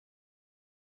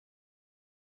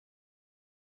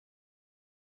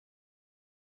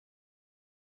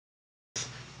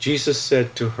Jesus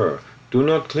said to her, "Do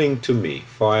not cling to me,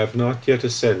 for I have not yet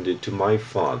ascended to my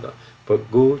Father.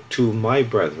 But go to my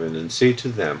brethren and say to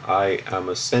them, I am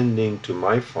ascending to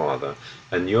my Father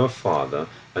and your Father,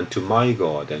 and to my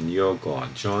God and your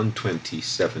God." John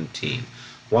 20:17.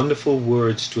 Wonderful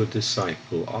words to a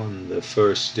disciple on the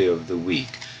first day of the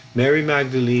week. Mary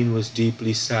Magdalene was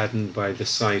deeply saddened by the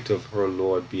sight of her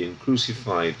Lord being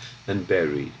crucified and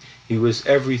buried. He was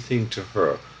everything to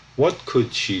her. What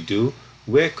could she do?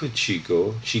 Where could she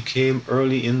go? She came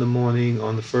early in the morning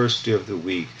on the first day of the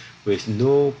week, with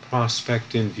no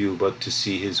prospect in view but to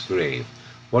see his grave.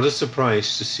 What a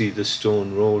surprise to see the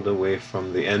stone rolled away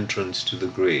from the entrance to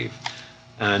the grave.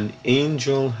 An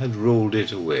angel had rolled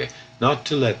it away, not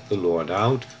to let the Lord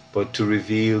out, but to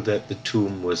reveal that the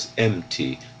tomb was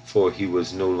empty, for he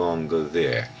was no longer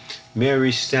there.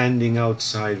 Mary, standing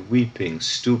outside weeping,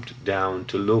 stooped down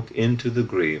to look into the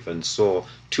grave and saw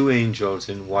two angels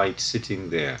in white sitting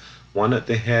there, one at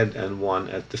the head and one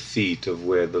at the feet of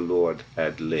where the Lord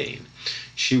had lain.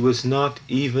 She was not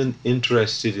even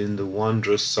interested in the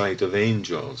wondrous sight of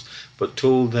angels, but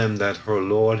told them that her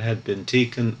Lord had been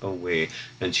taken away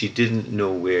and she didn't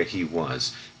know where he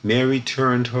was. Mary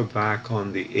turned her back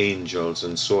on the angels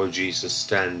and saw Jesus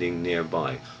standing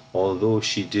nearby, although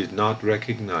she did not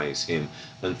recognize him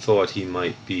and thought he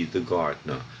might be the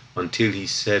gardener, until he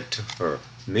said to her,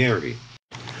 "Mary."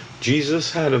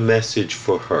 Jesus had a message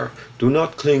for her. "Do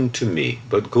not cling to me,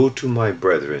 but go to my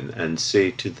brethren and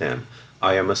say to them,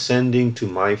 I am ascending to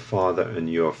my Father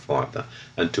and your Father,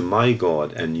 and to my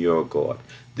God and your God."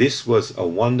 This was a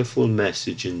wonderful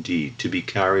message indeed to be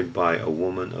carried by a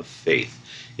woman of faith.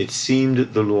 It seemed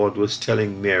that the Lord was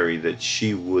telling Mary that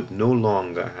she would no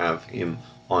longer have him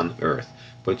on earth,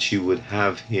 but she would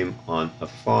have him on a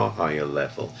far higher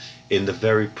level, in the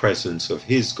very presence of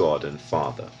his God and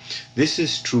Father. This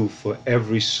is true for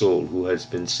every soul who has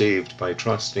been saved by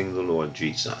trusting the Lord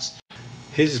Jesus.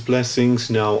 His blessings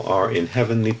now are in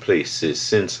heavenly places,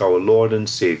 since our Lord and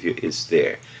Savior is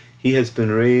there. He has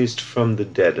been raised from the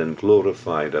dead and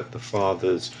glorified at the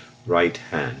Father's right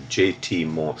hand. J.T.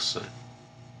 Mawson.